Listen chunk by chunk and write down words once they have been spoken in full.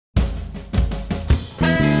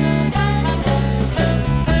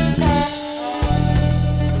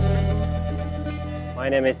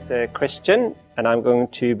name is Christian, and I'm going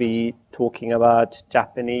to be talking about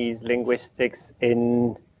Japanese linguistics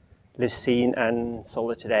in Lucene and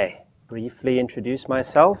Solr today. Briefly introduce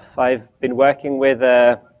myself. I've been working with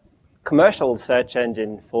a commercial search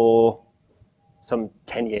engine for some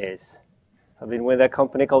 10 years. I've been with a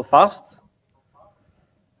company called FAST.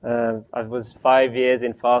 I was 5 years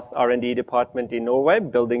in FAST R&D department in Norway,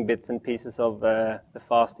 building bits and pieces of the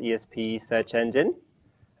FAST ESP search engine.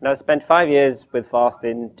 And I spent 5 years with FAST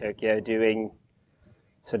in Tokyo doing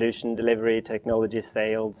solution delivery, technology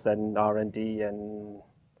sales, and R&D, and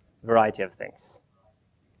a variety of things.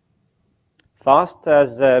 FAST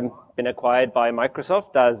has been acquired by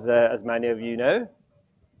Microsoft, as many of you know.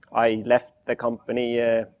 I left the company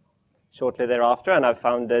shortly thereafter, and I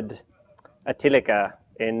founded Atilika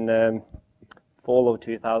in fall of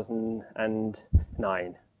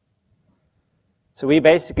 2009. So we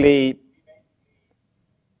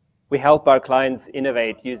help our clients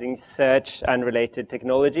innovate using search and related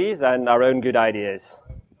technologies and our own good ideas.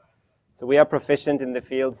 So we are proficient in the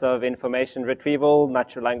fields of information retrieval,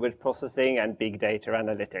 natural language processing, and big data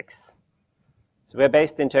analytics. So we're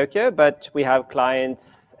based in Tokyo, but we have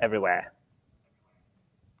clients everywhere.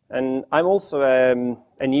 And I'm also a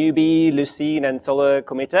newbie Lucene and Solr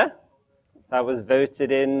committer. I was voted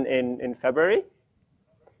in February.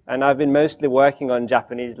 And I've been mostly working on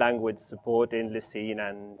Japanese language support in Lucene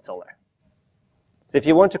and Solr. So if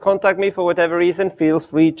you want to contact me for whatever reason, feel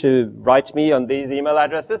free to write me on these email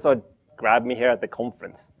addresses or grab me here at the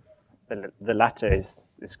conference. The latter is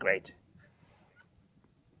great.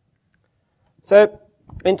 So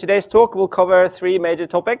in today's talk, we'll cover 3 major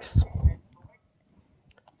topics.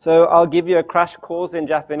 So I'll give you a crash course in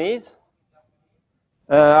Japanese.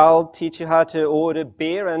 I'll teach you how to order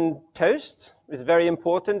beer and toast. It's very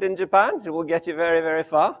important in Japan. It will get you very, very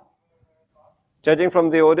far. Judging from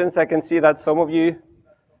the audience, I can see that some of you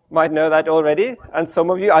might know that already, and some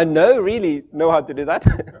of you I know really know how to do that.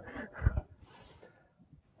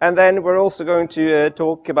 And then we're also going to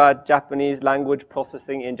talk about Japanese language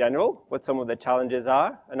processing in general, what some of the challenges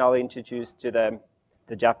are, and I'll introduce to the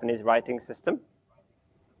Japanese writing system.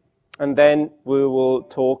 And then we will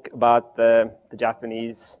talk about the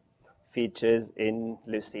Japanese features in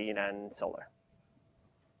Lucene and Solr.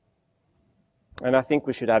 And I think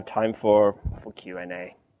we should have time for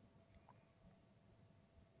Q&A.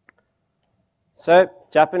 So,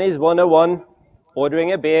 Japanese 101,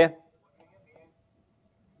 ordering a beer.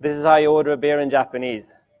 This is how you order a beer in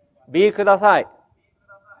Japanese. Beer kudasai.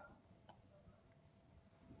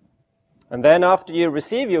 And then after you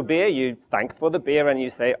receive your beer, you thank for the beer and you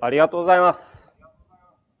say, arigatou gozaimasu.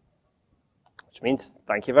 Which means,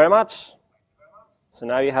 thank you very much. So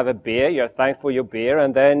now you have a beer, you're thankful for your beer,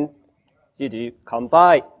 and then you do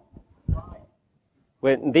kanpai.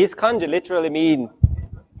 When these kanji literally mean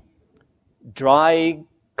dry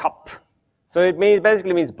cup. So it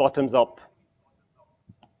basically means bottoms up.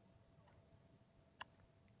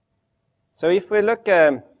 So if we look,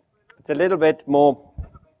 it's a little bit more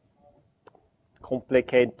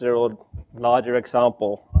complicated or larger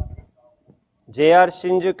example. JR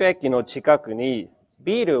新宿駅の近くに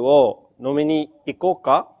ビールを飲みに行こう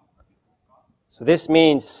か? So this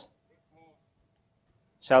means,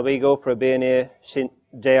 shall we go for a beer near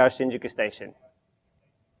JR 新宿 station?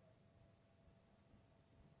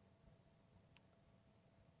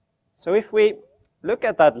 So if we look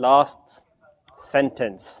at that last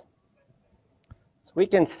sentence, so we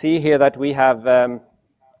can see here that we have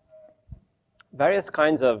various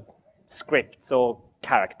kinds of scripts or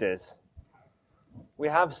characters. We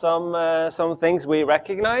have some things we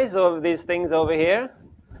recognize of these things over here,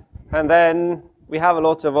 and then we have a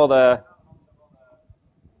lot of other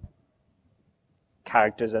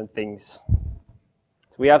characters and things.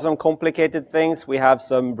 So we have some complicated things, we have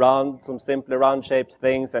some simpler round-shaped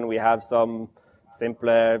things, and we have some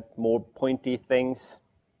simpler, more pointy things.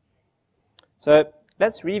 So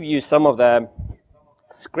let's review some of the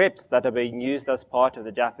scripts that are being used as part of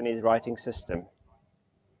the Japanese writing system.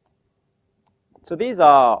 So these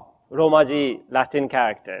are Romaji Latin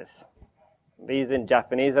characters. These in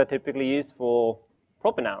Japanese are typically used for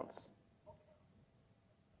proper nouns.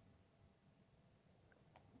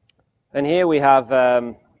 And here we have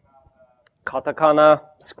katakana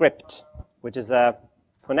script, which is a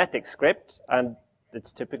phonetic script, and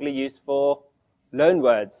it's typically used for loan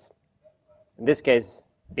words. In this case,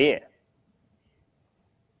 beer.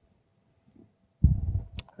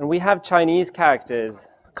 And we have Chinese characters,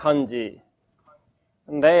 kanji,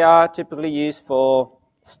 and they are typically used for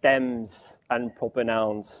stems and proper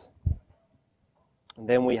nouns. And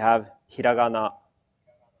then we have hiragana.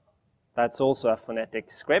 That's also a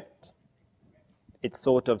phonetic script. it's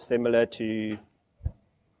sort of similar to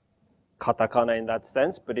katakana in that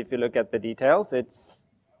sense, but if you look at the details, it's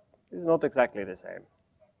not exactly the same.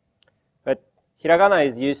 But hiragana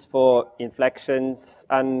is used for inflections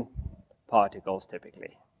and particles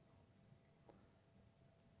typically.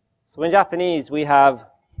 So in Japanese, we have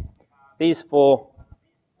these 4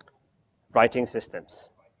 writing systems.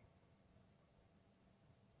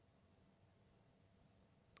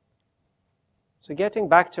 So getting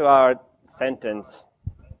back to our sentence,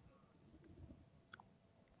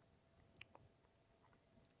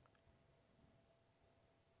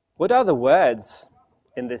 what are the words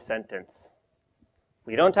in this sentence?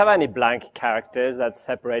 We don't have any blank characters that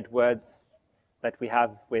separate words that we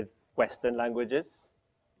have with Western languages.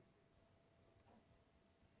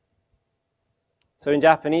 So in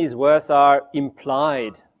Japanese, words are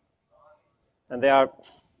implied, and they are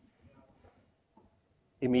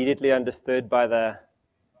immediately understood by the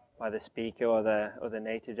speaker or the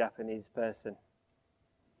native Japanese person.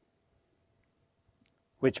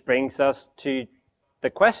 Which brings us to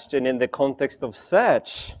the question in the context of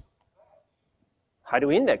search. How do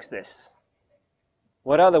we index this?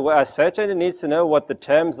 What are the words? A search engine needs to know what the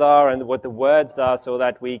terms are and what the words are so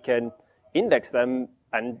that we can index them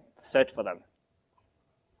and search for them.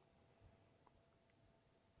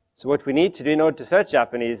 So what we need to do in order to search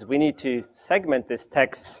Japanese, we need to segment this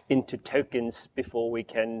text into tokens before we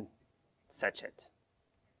can search it.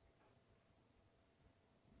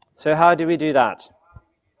 So how do we do that?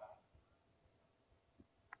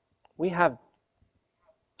 We have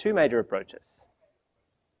 2 major approaches.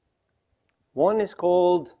 One is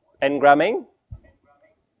called engramming,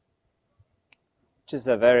 which is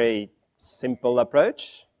a very simple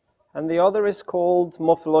approach. And the other is called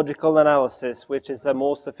morphological analysis, which is a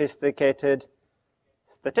more sophisticated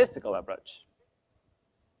statistical approach.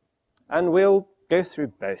 And we'll go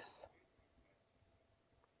through both.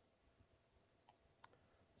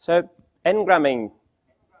 So engramming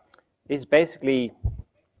is basically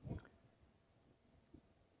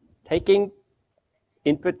taking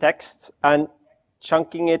input text and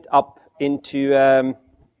chunking it up into the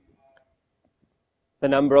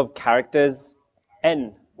number of characters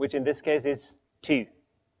n, which in this case is 2.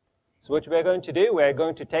 So what we're going to do, we're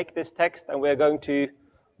going to take this text and we're going to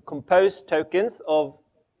compose tokens of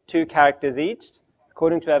 2 characters each,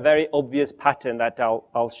 according to a very obvious pattern that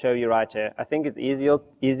I'll show you right here. I think it's easier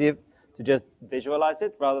to just visualize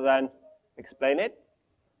it rather than explain it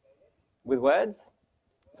with words.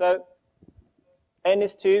 So n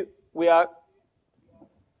is 2, we are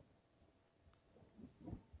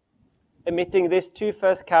emitting these 2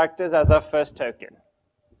 first characters as our first token.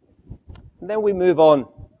 And then we move on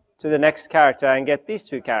to the next character and get these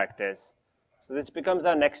 2 characters. So this becomes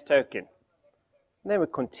our next token. And then we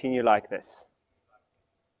continue like this,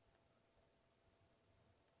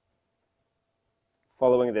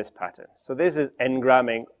 following this pattern. So this is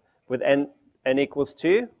engramming with n equals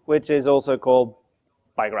 2, which is also called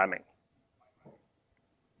bigramming.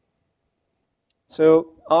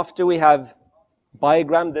 So after we have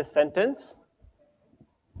bigrammed this sentence,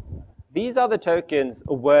 these are the tokens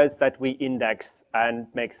of words that we index and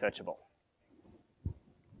make searchable.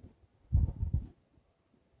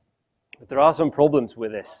 But there are some problems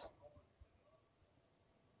with this.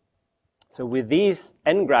 So with these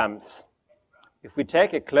n-grams, if we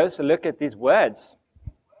take a closer look at these words,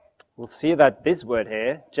 we'll see that this word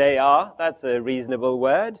here, JR, that's a reasonable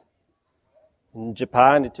word. In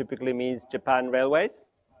Japan, it typically means Japan Railways.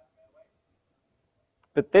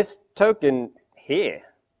 But this token here,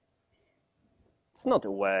 it's not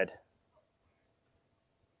a word.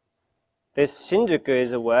 This Shinjuku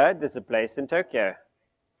is a word, there's a place in Tokyo.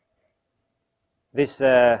 This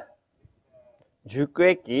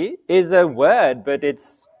Jukueki is a word, but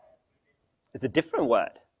it's a different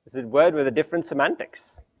word. It's a word with a different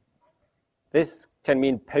semantics. This can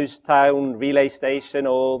mean post town, relay station,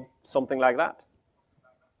 or something like that,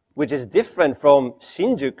 which is different from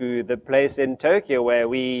Shinjuku, the place in Tokyo where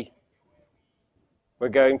we were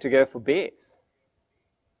going to go for beers.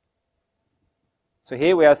 So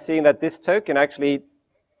here we are seeing that this token actually,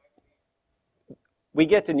 we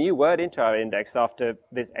get a new word into our index after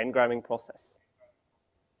this n-gramming process.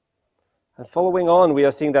 And following on, we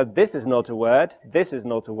are seeing that this is not a word, this is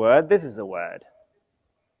not a word, this is a word.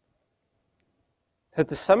 So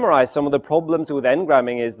to summarize, some of the problems with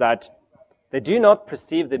n-gramming is that they do not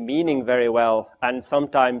perceive the meaning very well and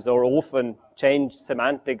sometimes or often change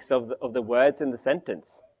semantics of the words in the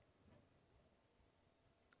sentence.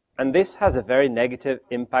 And this has a very negative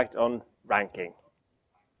impact on ranking.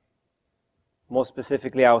 More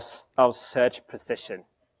specifically, our search precision.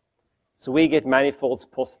 So we get many false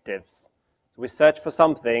positives. We search for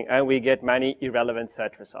something and we get many irrelevant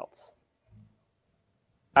search results.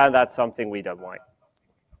 And that's something we don't want.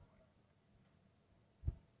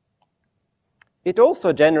 It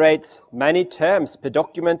also generates many terms per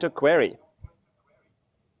document or query,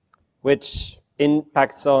 which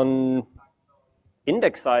impacts on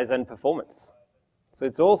index size and performance. So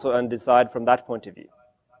it's also undecided from that point of view.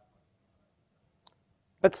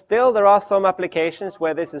 But still, there are some applications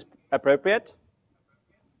where this is appropriate.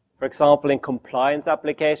 For example, in compliance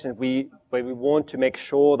applications, where we want to make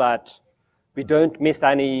sure that we don't miss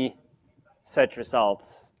any search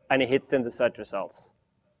results, any hits in the search results.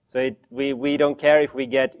 So we don't care if we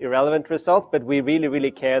get irrelevant results, but we really,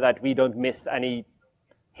 really care that we don't miss any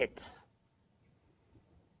hits.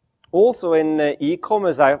 Also in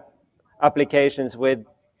e-commerce applications with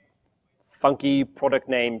funky product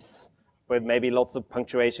names, with maybe lots of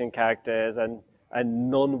punctuation characters and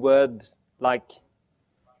non-word-like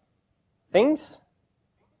things,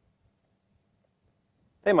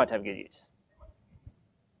 they might have good use.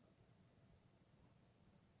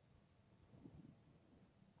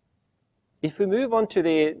 If we move on to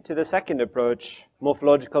the second approach,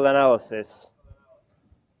 morphological analysis.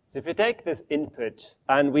 So if we take this input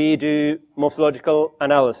and we do morphological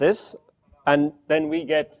analysis, and then we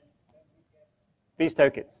get these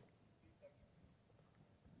tokens.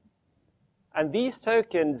 And these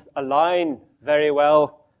tokens align very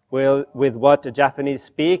well with what a Japanese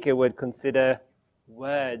speaker would consider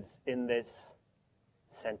words in this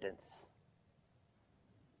sentence.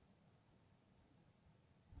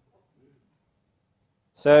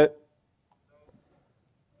 So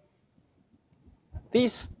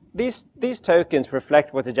these tokens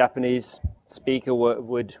reflect what a Japanese speaker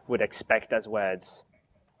would expect as words.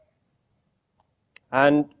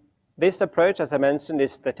 And this approach, as I mentioned,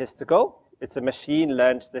 is statistical. It's a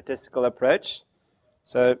machine-learned statistical approach.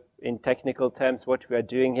 So in technical terms, what we are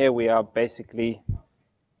doing here, we are basically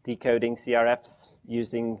decoding CRFs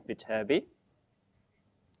using Viterbi.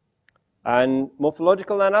 And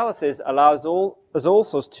morphological analysis allows us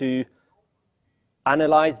also to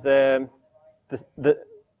analyze the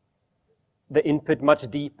input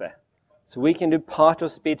much deeper. So we can do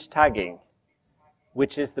part-of-speech tagging,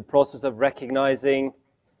 which is the process of recognizing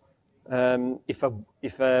if a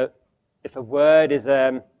word is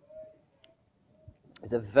a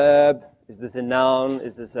verb, is this a noun,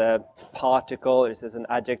 is this a particle, is this an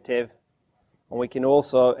adjective, and we can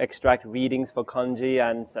also extract readings for kanji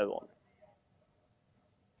and so on.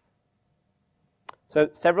 So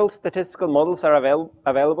several statistical models are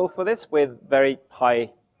available for this with very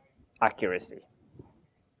high accuracy.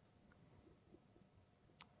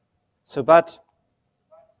 So, but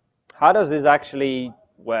how does this actually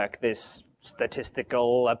work, this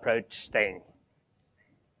statistical approach thing?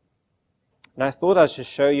 And I thought I should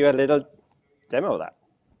show you a little demo of that.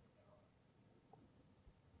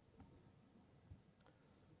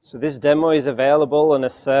 So this demo is available on a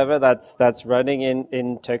server that's running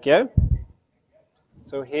in Tokyo.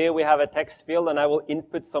 So here we have a text field, and I will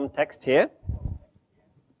input some text here.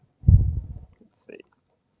 Let's see.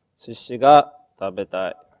 Sushi ga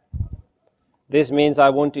tabetai. This means I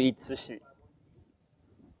want to eat sushi.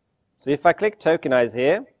 So if I click tokenize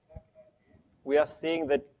here, we are seeing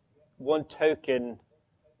that one token,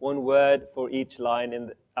 one word for each line in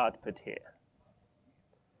the output here.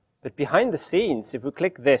 But behind the scenes, if we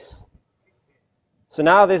click this, so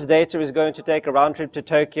now this data is going to take a round trip to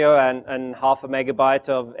Tokyo, and 0.5 megabyte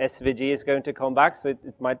of SVG is going to come back, so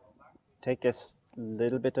it might take us a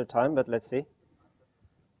little bit of time, but let's see.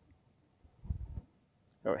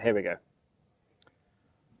 Oh, here we go.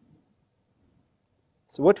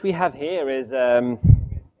 So what we have here is a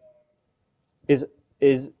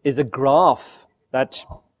graph that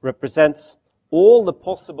represents all the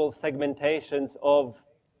possible segmentations of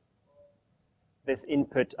this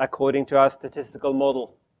input according to our statistical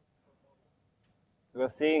model. So we're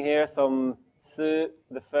seeing here some su,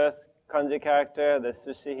 the first kanji character, the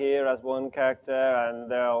sushi here as one character, and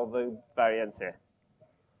there are all the variants here.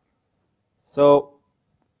 So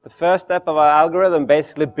the first step of our algorithm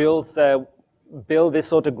basically build this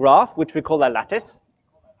sort of graph, which we call a lattice.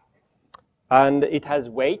 And it has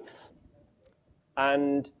weights.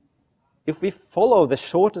 And if we follow the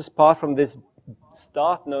shortest path from this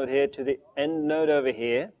start node here to the end node over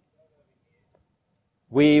here,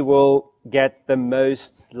 we will get the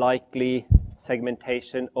most likely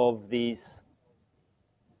segmentation of this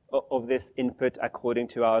input according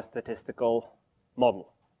to our statistical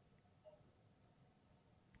model.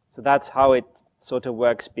 So that's how it sort of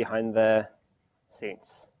works behind the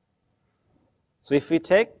scenes. So if we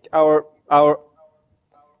take our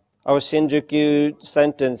Shinjuku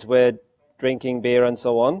sentence with drinking beer and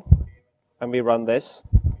so on, and we run this.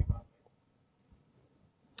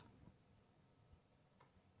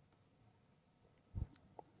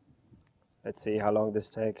 Let's see how long this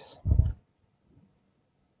takes.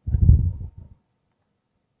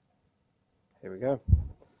 Here we go.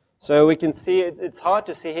 So we can see, it's hard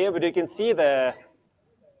to see here, but you can see that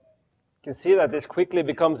this quickly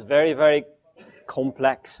becomes very, very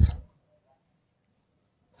complex.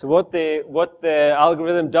 So what the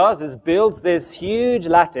algorithm does is builds this huge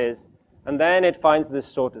lattice, and then it finds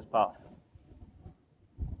this shortest path.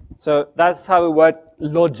 So that's how it works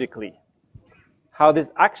logically. How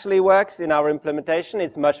this actually works in our implementation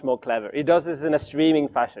is much more clever. It does this in a streaming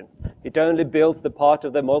fashion. It only builds the part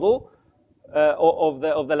of the model of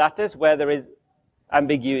the lattice where there is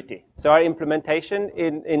ambiguity. So our implementation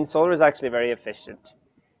in Solr is actually very efficient.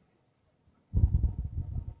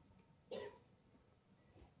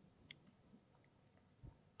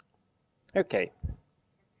 Okay,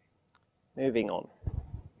 moving on.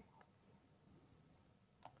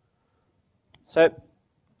 So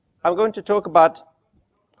I'm going to talk about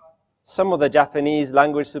some of the Japanese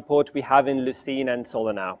language support we have in Lucene and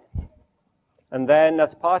Solr now. And then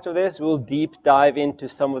as part of this, we'll deep dive into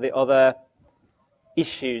some of the other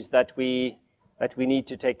issues that we need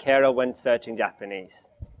to take care of when searching Japanese.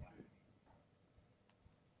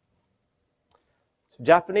 So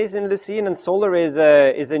Japanese in Lucene and Solr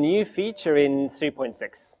is a new feature in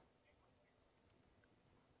 3.6.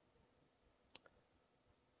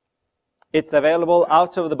 It's available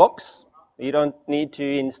out of the box. You don't need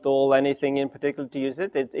to install anything in particular to use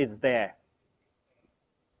it. It's there.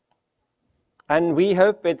 And we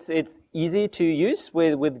hope it's easy to use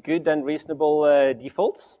with good and reasonable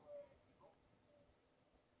defaults.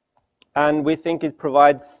 And we think it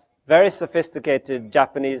provides very sophisticated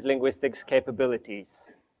Japanese linguistics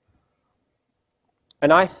capabilities.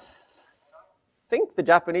 And I think the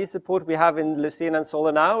Japanese support we have in Lucene and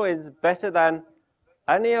Solr now is better than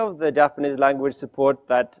any of the Japanese language support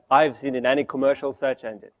that I've seen in any commercial search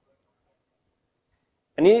engine.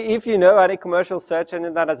 And if you know any commercial search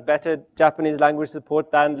engine that has better Japanese language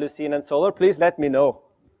support than Lucene and Solr, please let me know.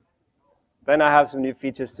 Then I have some new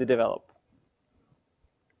features to develop.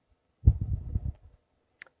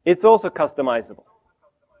 It's also customizable.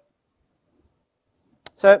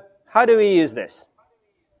 So how do we use this?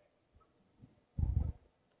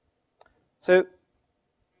 So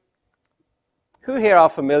who here are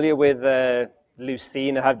familiar with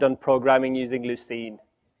Lucene or have done programming using Lucene?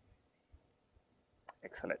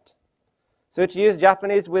 Excellent. So to use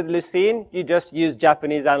Japanese with Lucene, you just use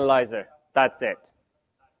Japanese Analyzer. That's it.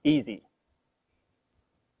 Easy.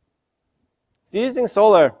 If you're using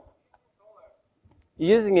Solr,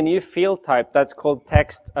 you're using a new field type that's called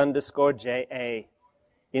text_JA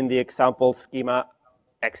in the example schema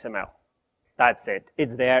XML. That's it.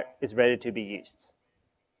 It's there. It's ready to be used.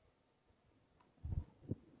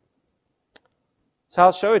 So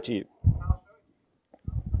I'll show it to you.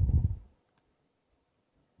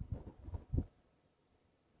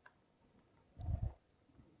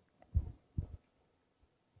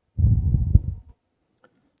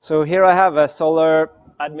 So here I have a Solr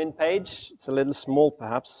admin page. It's a little small,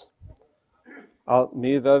 perhaps. I'll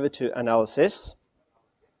move over to analysis.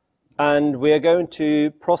 And we are going to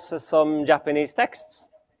process some Japanese texts.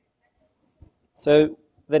 So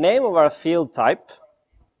the name of our field type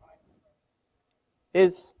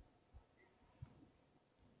is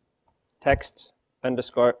text_JA.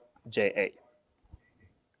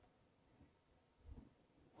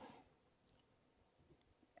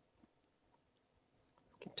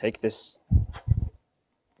 We can take this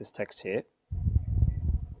text here.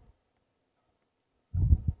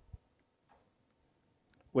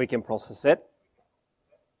 We can process it.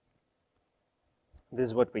 This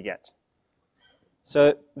is what we get.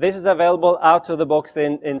 So this is available out of the box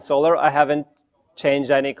in Solr. I haven't changed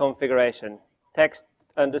any configuration.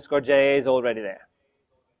 Text_JA is already there.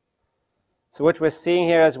 So what we're seeing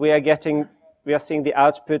here is we are seeing the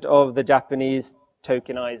output of the Japanese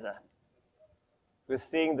tokenizer. We're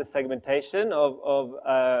seeing the segmentation of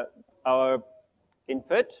our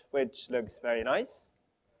input, which looks very nice.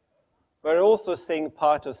 We're also seeing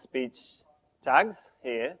part of speech tags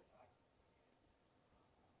here.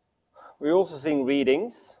 We're also seeing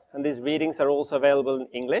readings, and these readings are also available in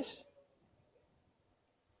English.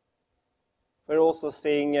 We're also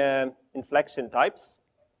seeing inflection types.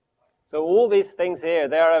 So all these things here,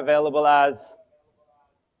 they are available as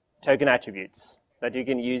token attributes that you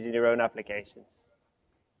can use in your own applications.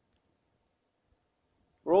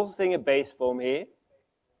 We're also seeing a base form here.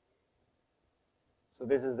 So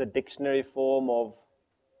this is the dictionary form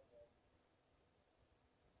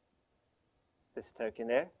this token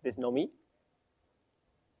there, this nomi.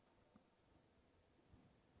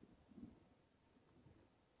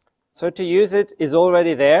 So to use it is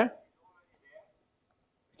already there.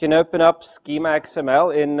 You can open up schema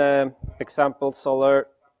XML in example Solr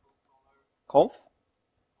conf.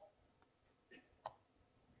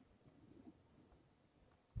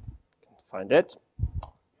 Find it.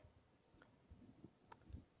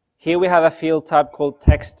 Here we have a field type called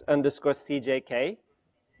text underscore CJK.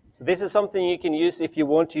 So this is something you can use if you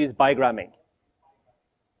want to use bigramming.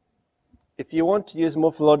 If you want to use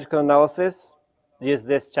morphological analysis, use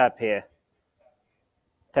this chap here,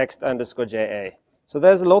 text underscore JA. So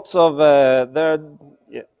there's lots of there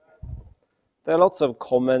are lots of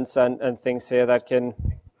comments and things here that can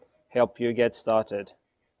help you get started.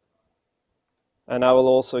 And I will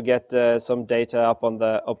also get some data up on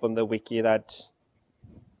the wiki that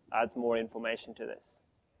adds more information to this.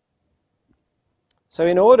 So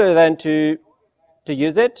in order then to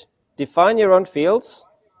use it, define your own fields.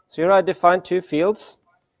 So here I define two fields,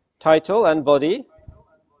 title and body,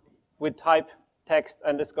 with type text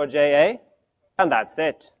underscore JA, and that's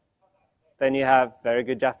it. Then you have very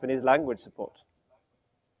good Japanese language support.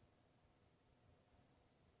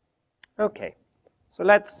 Okay, so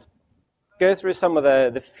let's go through some of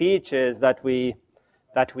the features that we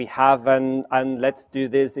have, and let's do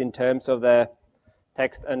this in terms of the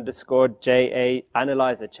text underscore JA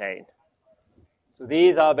analyzer chain. So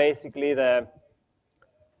these are basically the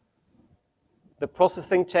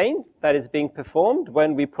processing chain that is being performed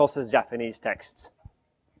when we process Japanese texts.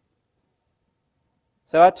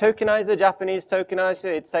 So our tokenizer, Japanese tokenizer,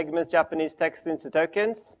 it segments Japanese text into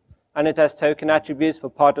tokens, and it has token attributes for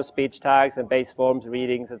part of speech tags and base forms,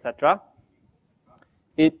 readings, etc.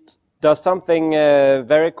 It does something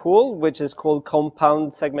very cool, which is called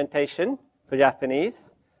compound segmentation for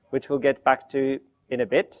Japanese, which we'll get back to in a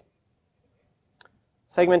bit.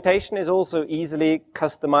 Segmentation is also easily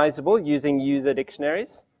customizable using user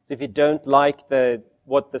dictionaries. So if you don't like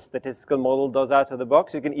what the statistical model does out of the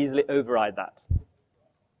box, you can easily override that.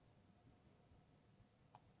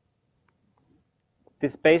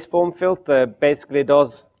 This base form filter basically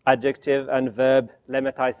does adjective and verb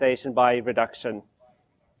lemmatization by reduction.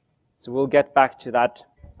 So we'll get back to that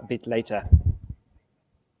a bit later.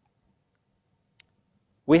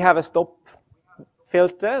 We have a stop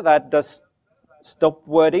filter that does stop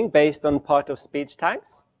wording based on part of speech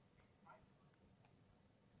tags.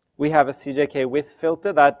 We have a CJK width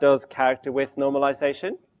filter that does character width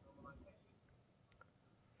normalization.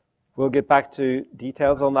 We'll get back to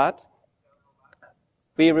details on that.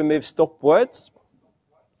 We remove stop words.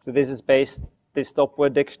 So this stop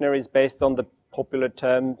word dictionary is based on the popular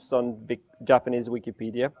terms on Japanese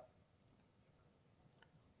Wikipedia.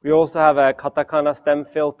 We also have a katakana stem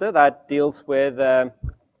filter that deals with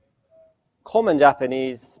common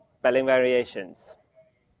Japanese spelling variations.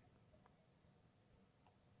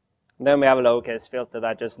 And then we have a lowercase filter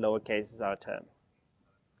that just lowercases our term.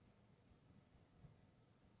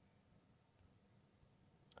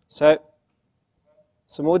 So,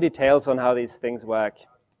 some more details on how these things work.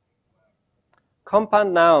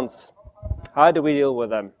 Compound nouns, how do we deal with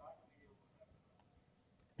them?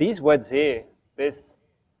 These words here, this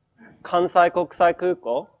Kansai Kokusai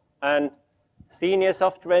Kuko and senior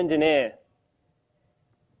software engineer,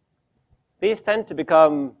 these tend to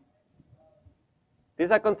become,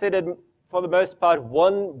 these are considered for the most part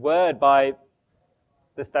one word by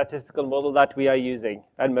the statistical model that we are using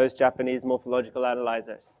and most Japanese morphological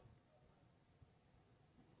analyzers.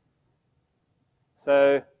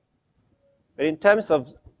 So, in terms of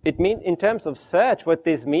search, what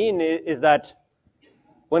this means is that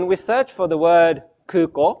when we search for the word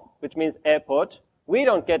kuko, which means airport, we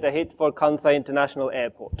don't get a hit for Kansai International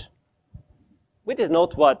Airport, which is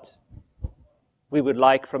not what we would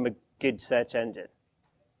like from a good search engine.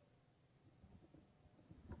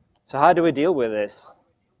 So how do we deal with this?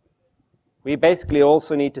 We basically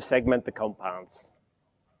also need to segment the compounds.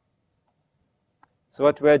 So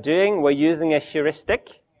what we're doing, we're using a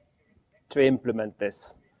heuristic to implement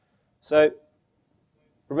this. So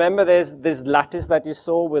remember there's this lattice that you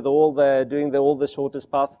saw with all the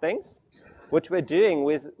shortest path things? What we're doing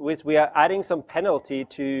is we are adding some penalty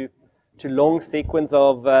to long sequence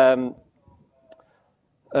of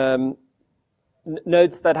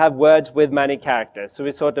nodes that have words with many characters. So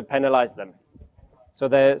we sort of penalize them. So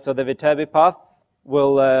the Viterbi path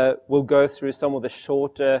will go through some of the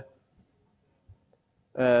shorter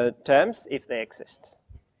terms if they exist.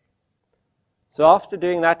 So after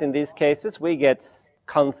doing that in these cases, we get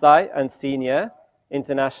Kansai and senior,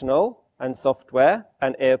 international and software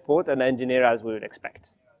and airport and engineer as we would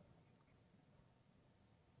expect.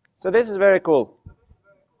 So this is very cool.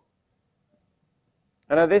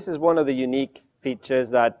 And this is one of the unique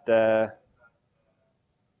features that that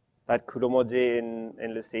Kuromoji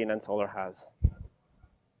in Lucene and Solr has.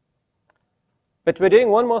 But we're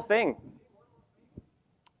doing one more thing.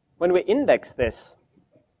 When we index this,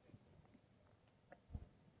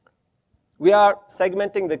 we are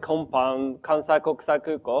segmenting the compound Kansai Kokusai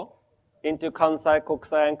Kuko into Kansai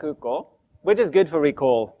Kokusai and Kuko, which is good for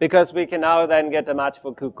recall, because we can now then get a match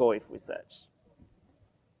for Kuko if we search.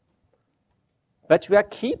 But we are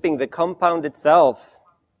keeping the compound itself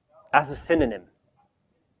as a synonym.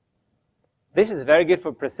 This is very good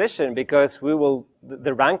for precision, because we will,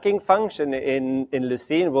 the ranking function in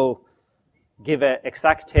Lucene will give an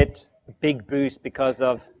exact hit, a big boost because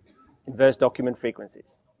of inverse document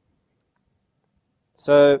frequencies.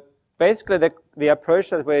 So basically the approach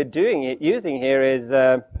that we're using here is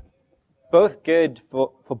both good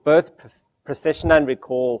for both precision and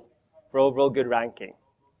recall, for overall good ranking.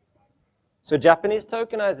 So Japanese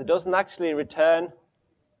tokenizer doesn't actually return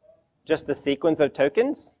just a sequence of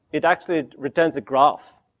tokens. It actually returns a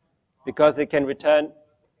graph, because it can return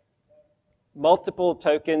multiple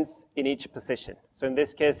tokens in each position. So in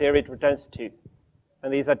this case here, it returns 2.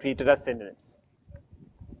 And these are treated as synonyms.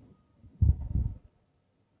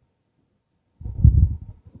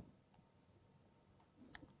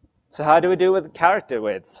 So how do we do with character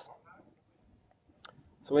widths?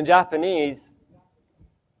 So in Japanese,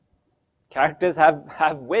 characters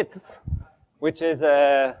have widths, which is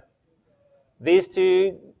these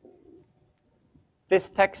two. This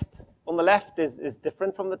text on the left is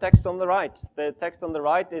different from the text on the right. The text on the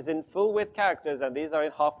right is in full width characters, and these are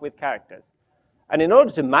in half width characters. And in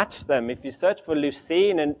order to match them, if you search for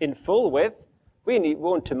Lucene in full width, we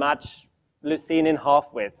want to match Lucene in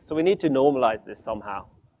half width. So we need to normalize this somehow.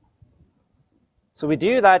 So we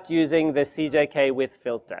do that using the CJK width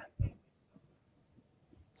filter.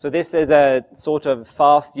 So this is a sort of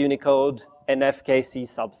fast Unicode NFKC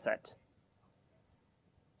subset.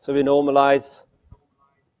 So we normalize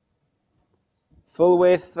full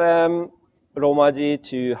width Romaji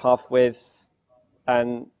to half width,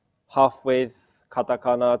 and half width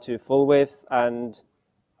katakana to full width, and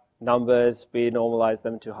numbers, we normalize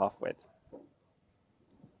them to half width.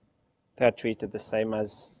 They are treated the same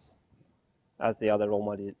as the other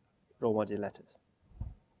Romaji letters.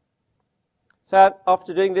 So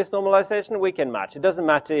after doing this normalization, we can match. It doesn't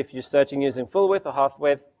matter if you're searching using full width or half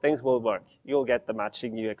width, things will work. You'll get the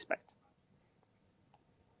matching you expect.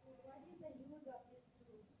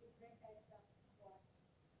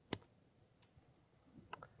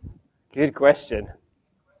 Good question.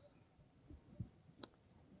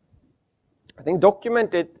 I think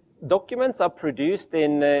documents are produced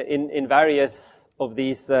in various of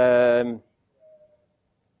these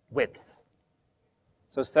widths.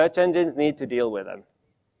 So search engines need to deal with them.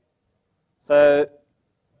 So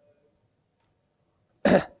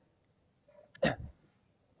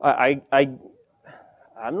I'm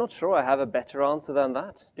not sure I have a better answer than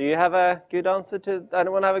that. Do you have a good answer to?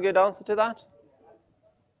 Anyone have a good answer to that?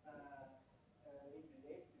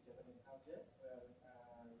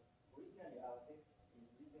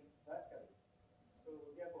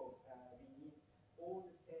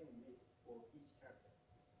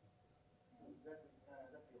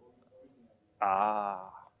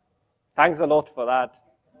 Ah, thanks a lot for that.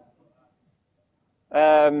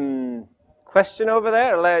 Question over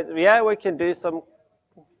there? Yeah, we can do some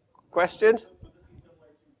questions.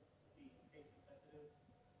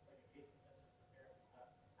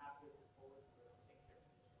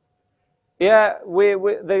 Yeah,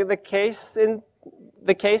 the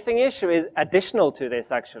casing issue is additional to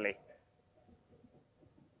this, actually.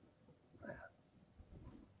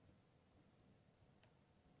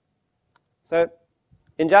 So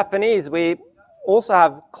in Japanese, we also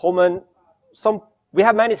have we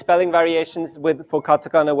have many spelling variations for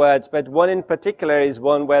katakana words, but one in particular is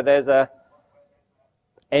one where there's a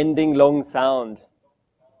ending long sound.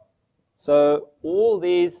 So all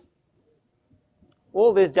these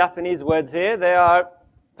Japanese words here, they are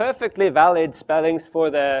perfectly valid spellings for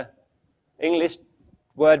the English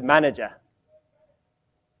word manager.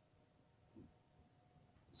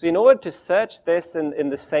 So in order to search this in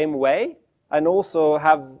the same way, and also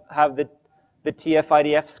have the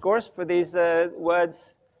TF-IDF scores for these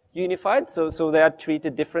words unified, so they are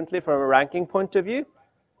treated differently from a ranking point of view,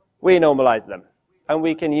 we normalize them. And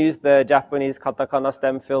we can use the Japanese katakana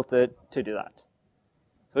stem filter to do that.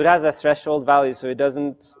 So it has a threshold value, so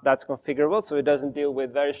that's configurable, so it doesn't deal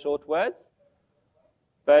with very short words.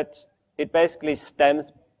 But it basically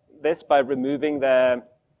stems this by removing the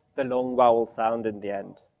long vowel sound in the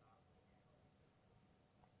end.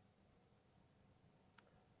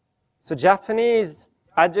 So Japanese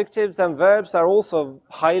adjectives and verbs are also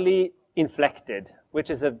highly inflected, which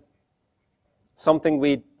is something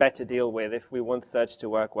we'd better deal with if we want search to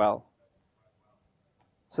work well.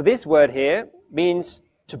 So this word here means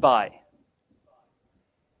to buy.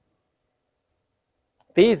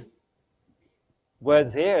 These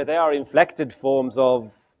words here, they are inflected forms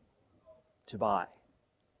of to buy.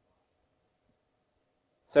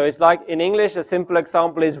 So it's like in English, a simple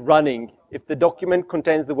example is running. If the document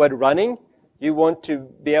contains the word running, you want to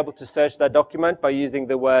be able to search that document by using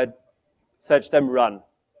the word search them run.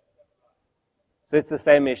 So it's the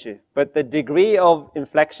same issue. But the degree of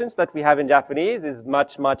inflections that we have in Japanese is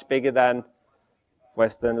much, much bigger than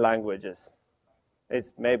Western languages.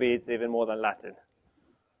 Maybe it's even more than Latin.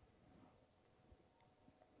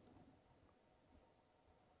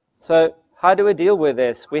 So how do we deal with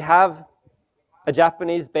this? We have a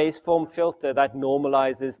Japanese base form filter that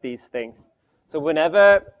normalizes these things. So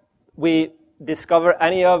whenever we discover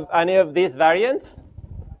any of these variants,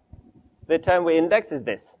 the term we index is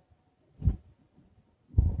this.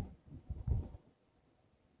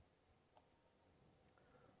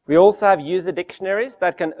 We also have user dictionaries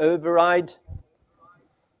that can override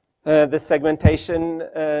the segmentation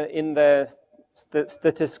in the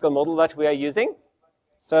statistical model that we are using.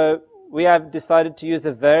 So we have decided to use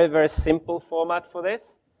a very, very simple format for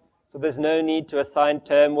this. So there's no need to assign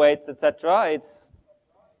term weights, etc.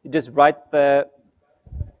 You just write the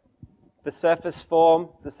surface form,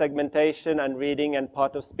 the segmentation and reading and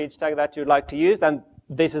part of speech tag that you'd like to use, and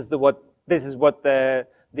this is what the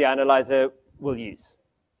analyzer will use.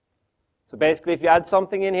 So basically, if you add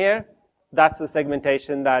something in here, that's the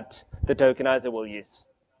segmentation that the tokenizer will use.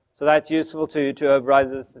 So that's useful to override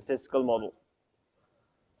the statistical model.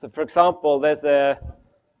 So for example, there's a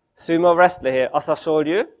sumo wrestler here,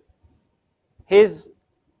 Asashoryu. His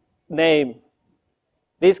name,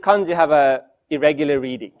 these kanji have a irregular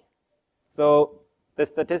reading. So the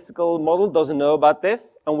statistical model doesn't know about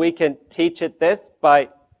this, and we can teach it this by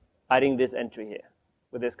adding this entry here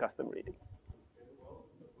with this custom reading.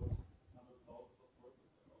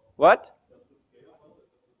 What?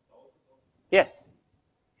 Yes.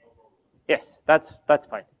 Yes, that's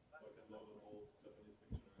fine.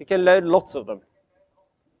 You can load lots of them.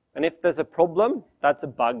 And if there's a problem, that's a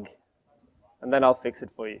bug. And then I'll fix it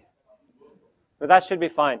for you. But that should be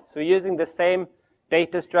fine. So we're using the same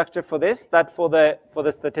data structure for this that for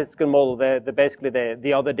the statistical model, basically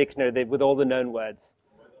the other dictionary with all the known words.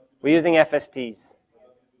 We're using FSTs.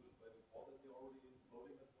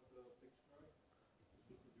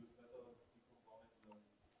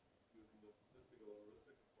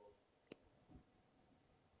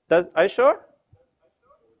 Are you sure?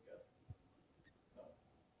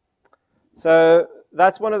 So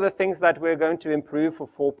that's one of the things that we're going to improve for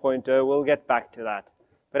 4.0. We'll get back to that.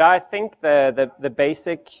 But I think the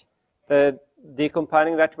basic, the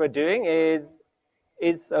decompiling that we're doing is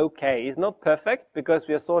okay. It's not perfect because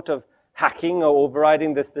we are sort of hacking or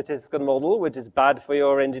overriding the statistical model, which is bad for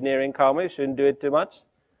your engineering karma. You shouldn't do it too much.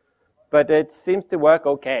 But it seems to work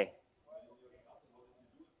okay.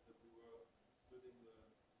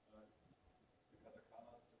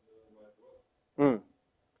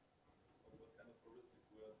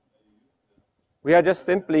 We are just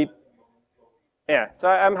simply, so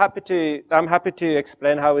I'm happy to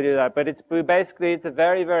explain how we do that. But it's a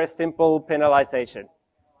very, very simple penalization.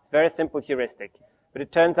 It's a very simple heuristic, but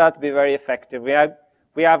it turns out to be very effective.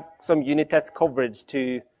 We have some unit test coverage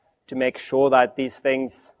to make sure that these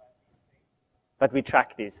things, that we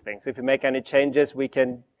track these things. If we make any changes, we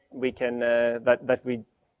don't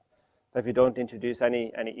introduce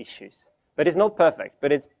any issues. But it's not perfect,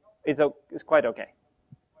 but it's quite okay.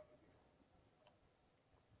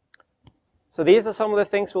 So these are some of the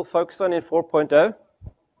things we'll focus on in 4.0.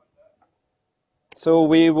 So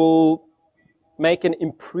we will make an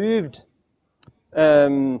improved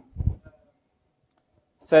search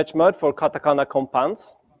mode for katakana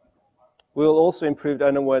compounds. We will also improve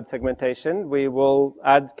unknown word segmentation. We will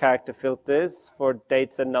add character filters for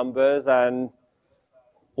dates and numbers and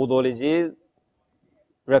odoriji,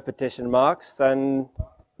 repetition marks, and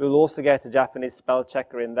we'll also get a Japanese spell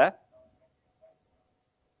checker in there.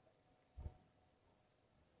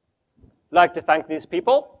 I'd like to thank these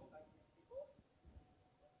people.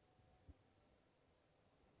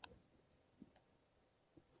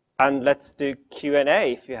 And let's do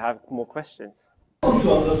Q&A if you have more questions. I want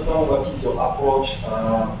to understand what is your approach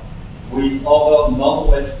with other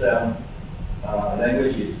non-Western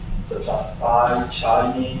languages, such as Thai,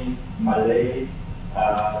 Chinese, Malay,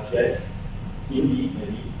 Hindi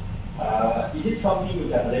maybe. Is it something you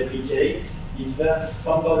can replicate is there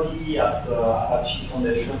somebody at Apache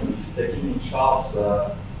Foundation who is taking in charge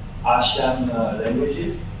Asian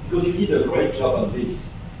languages? Because you did a great job on this.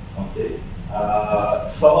 Okay.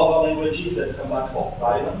 Some other languages, let's come back for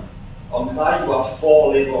Thailand. On Thai, you have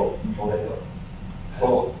 4 levels in your letter.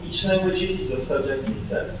 So each language is a subject in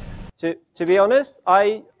itself. To be honest,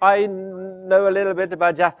 I know a little bit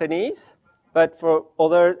about Japanese, but for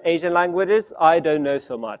other Asian languages, I don't know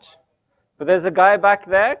so much. But there's a guy back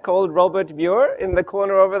there called Robert Muir in the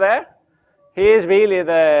corner over there. He is really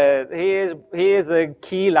he is the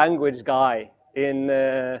key language guy in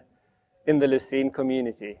the Lucene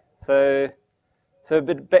community. But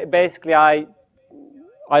basically, I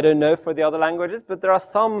don't know for the other languages, but there are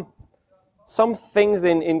some things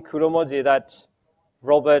in Kuromoji that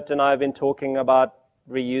Robert and I have been talking about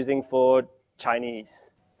reusing for Chinese.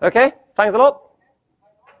 Okay, thanks a lot.